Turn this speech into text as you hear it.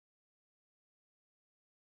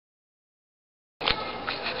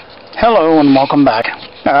Hello and welcome back.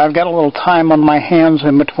 I've got a little time on my hands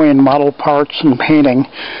in between model parts and painting,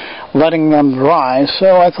 letting them dry,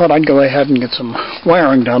 so I thought I'd go ahead and get some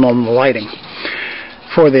wiring done on the lighting.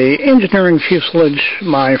 For the engineering fuselage,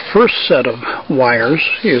 my first set of wires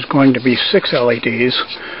is going to be 6 LEDs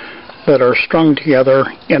that are strung together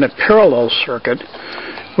in a parallel circuit,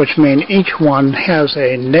 which means each one has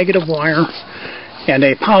a negative wire and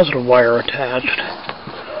a positive wire attached,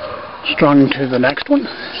 strung to the next one,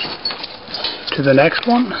 to the next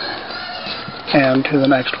one, and to the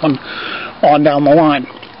next one on down the line.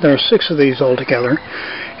 There are 6 of these altogether,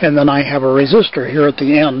 and then I have a resistor here at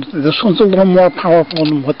the end. This one's a little more powerful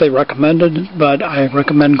than what they recommended, but I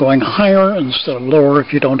recommend going higher instead of lower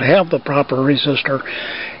if you don't have the proper resistor,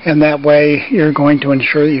 and that way you're going to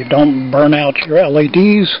ensure you don't burn out your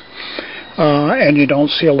LEDs and you don't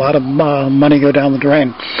see a lot of money go down the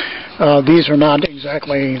drain. These are not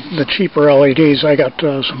exactly the cheaper LEDs. I got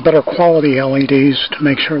some better quality LEDs to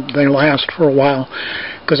make sure that they last for a while,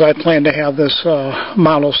 because I plan to have this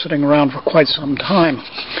model sitting around for quite some time.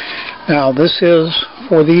 Now this is,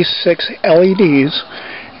 for these 6 LEDs,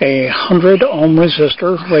 a 100 ohm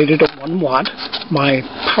resistor rated at 1 watt. My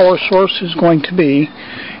power source is going to be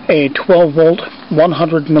a 12 volt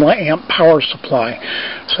 100 milliamp power supply,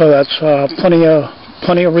 so that's plenty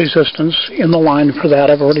of resistance in the line for that.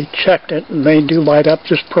 I've already checked it, and they do light up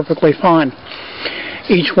just perfectly fine.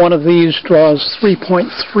 Each one of these draws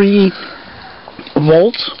 3.3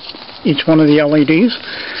 volts, each one of the LEDs,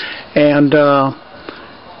 and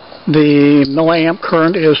the milliamp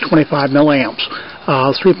current is 25 milliamps.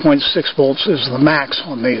 3.6 volts is the max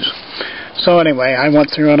on these. So anyway, I went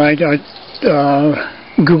through and I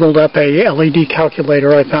Googled up a LED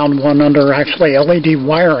calculator. I found one under actually LED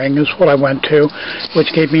wiring is what I went to,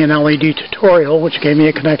 which gave me an LED tutorial, which gave me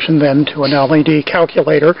a connection then to an LED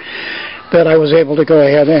calculator that I was able to go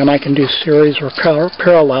ahead and I can do series or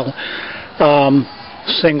parallel.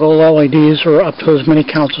 Single LEDs or up to as many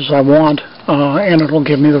counts as I want, and it'll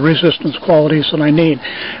give me the resistance qualities that I need.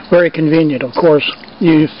 Very convenient. Of course,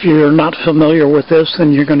 if you're not familiar with this,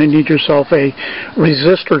 then you're going to need yourself a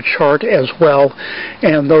resistor chart as well,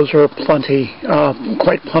 and those are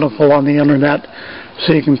quite plentiful on the internet,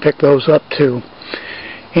 so you can pick those up too.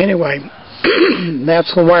 Anyway,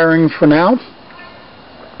 that's the wiring for now,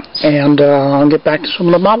 and I'll get back to some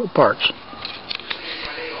of the model parts.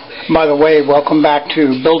 By the way, welcome back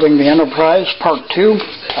to Building the Enterprise, Part 2.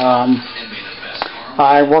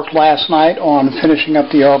 I worked last night on finishing up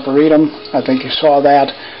the Arboretum. I think you saw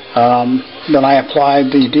that. Then I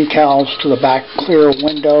applied the decals to the back clear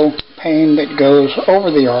window pane that goes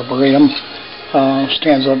over the Arboretum.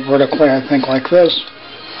 Stands up vertically, I think, like this.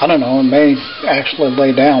 I don't know, it may actually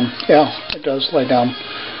lay down. Yeah, it does lay down.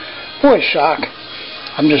 Boy, shock.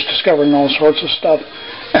 I'm just discovering all sorts of stuff.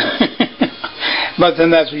 But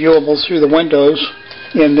then that's viewable through the windows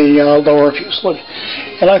in the lower fuselage.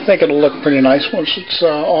 And I think it'll look pretty nice once it's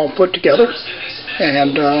all put together.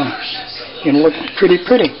 And it'll look pretty.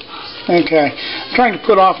 Okay. I'm trying to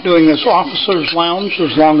put off doing this officer's lounge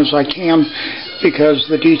as long as I can, because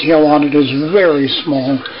the detail on it is very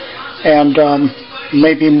small. And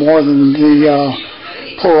maybe more than the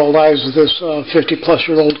poor old eyes of this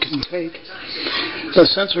 50-plus-year-old can take. The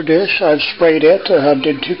sensor dish, I've sprayed it.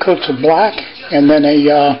 Did 2 coats of black and then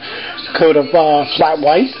a coat of flat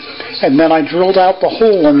white. And then I drilled out the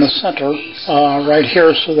hole in the center right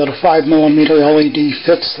here so that a 5mm LED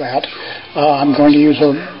fits that. I'm going to use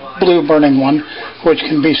a blue burning one, which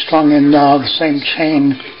can be strung in the same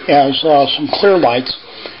chain as some clear lights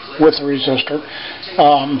with the resistor.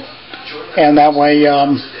 And that way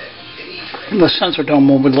the sensor dome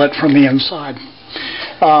will be lit from the inside.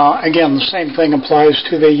 Again, the same thing applies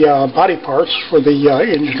to the body parts for the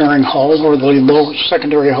engineering hull or the lower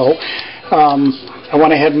secondary hull. I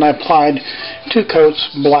went ahead and I applied 2 coats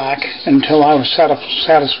black until I was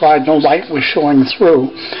satisfied no light was showing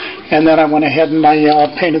through. And then I went ahead and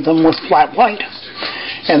I painted them with flat white.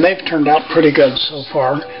 And they've turned out pretty good so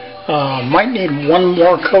far. Might need 1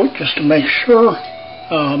 more coat just to make sure.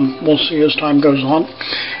 We'll see as time goes on.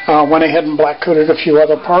 Went ahead and black coated a few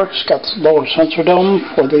other parts. Got the lower sensor dome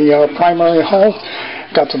for the primary hull.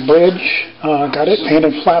 Got the bridge. Got it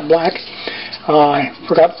painted flat black. I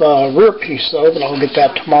forgot the rear piece though, but I'll get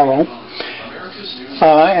that tomorrow.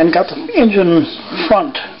 And got the engine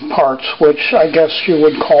front parts, which I guess you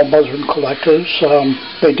would call buzzard collectors.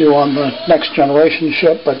 They do on the next generation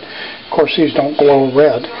ship, but of course these don't glow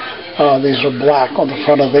red. These are black on the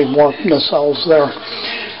front of the warp nacelles there.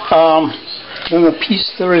 Then the piece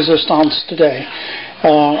de resistance today.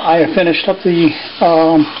 I have finished up the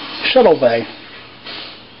shuttle bay.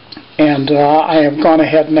 And I have gone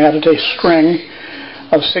ahead and added a string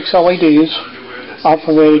of 6 LEDs off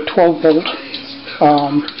of a 12 volt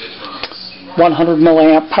 100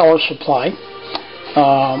 milliamp power supply.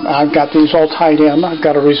 I've got these all tied in. I've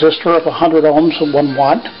got a resistor of 100 ohms at 1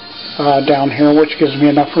 watt down here, which gives me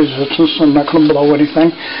enough resistance. I'm not going to blow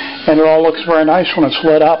anything. And it all looks very nice when it's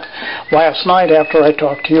lit up. Last night after I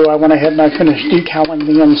talked to you, I went ahead and I finished decaling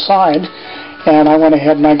the inside, and I went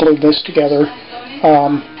ahead and I glued this together.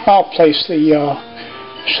 I'll place the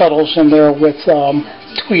shuttles in there with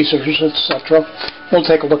tweezers, etc. We'll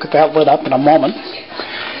take a look at that lit up in a moment.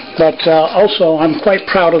 But also, I'm quite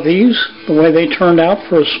proud of these, the way they turned out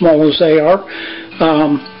for as small as they are.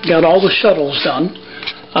 Got all the shuttles done.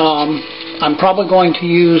 I'm probably going to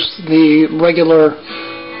use the regular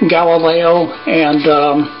Galileo and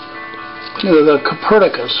the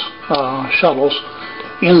Copernicus shuttles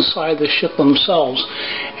inside the ship themselves.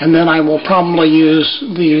 And then I will probably use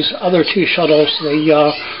these other 2 shuttles,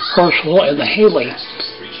 the Herschel and the Haley,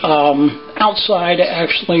 outside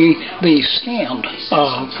actually the stand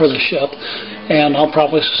for the ship, and I'll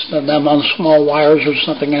probably suspend them on small wires or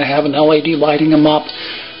something and have an LED lighting them up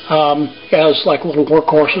as like little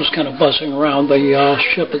workhorses kind of buzzing around the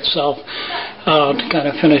ship itself to kind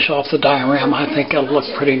of finish off the diorama. I think it'll look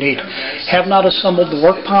pretty neat. Have not assembled the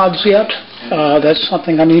work pods yet. That's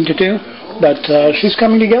something I need to do, but she's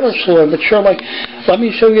coming together slowly but surely. Let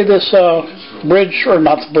me show you this bridge, or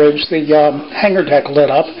not the bridge, the hangar deck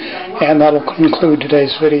lit up, and that'll conclude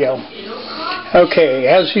today's video. Okay,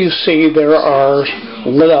 as you see, there are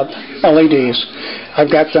lit up LEDs.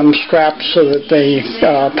 I've got them strapped so that they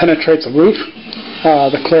penetrate the roof,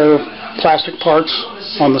 the clear plastic parts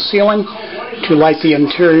on the ceiling to light the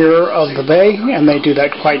interior of the bay, and they do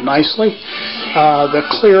that quite nicely. The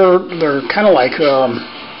clear, they're kind of like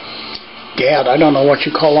I don't know what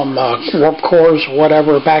you call them, warp cores or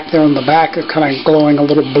whatever, back there in the back are kind of glowing a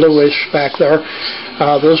little bluish back there.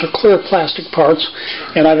 Those are clear plastic parts,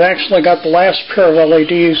 and I've actually got the last pair of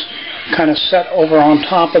LEDs kind of set over on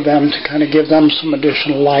top of them to kind of give them some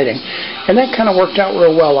additional lighting. And that kind of worked out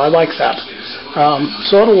real well. I like that.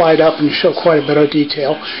 So it'll light up and show quite a bit of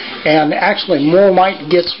detail. And actually more light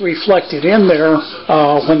gets reflected in there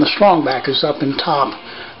when the strong back is up in top,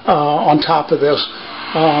 on top of this.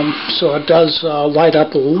 So it does light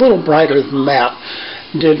up a little brighter than that.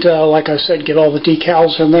 Did, like I said, get all the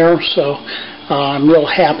decals in there, so I'm real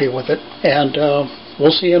happy with it. And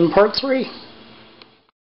we'll see you in part 3.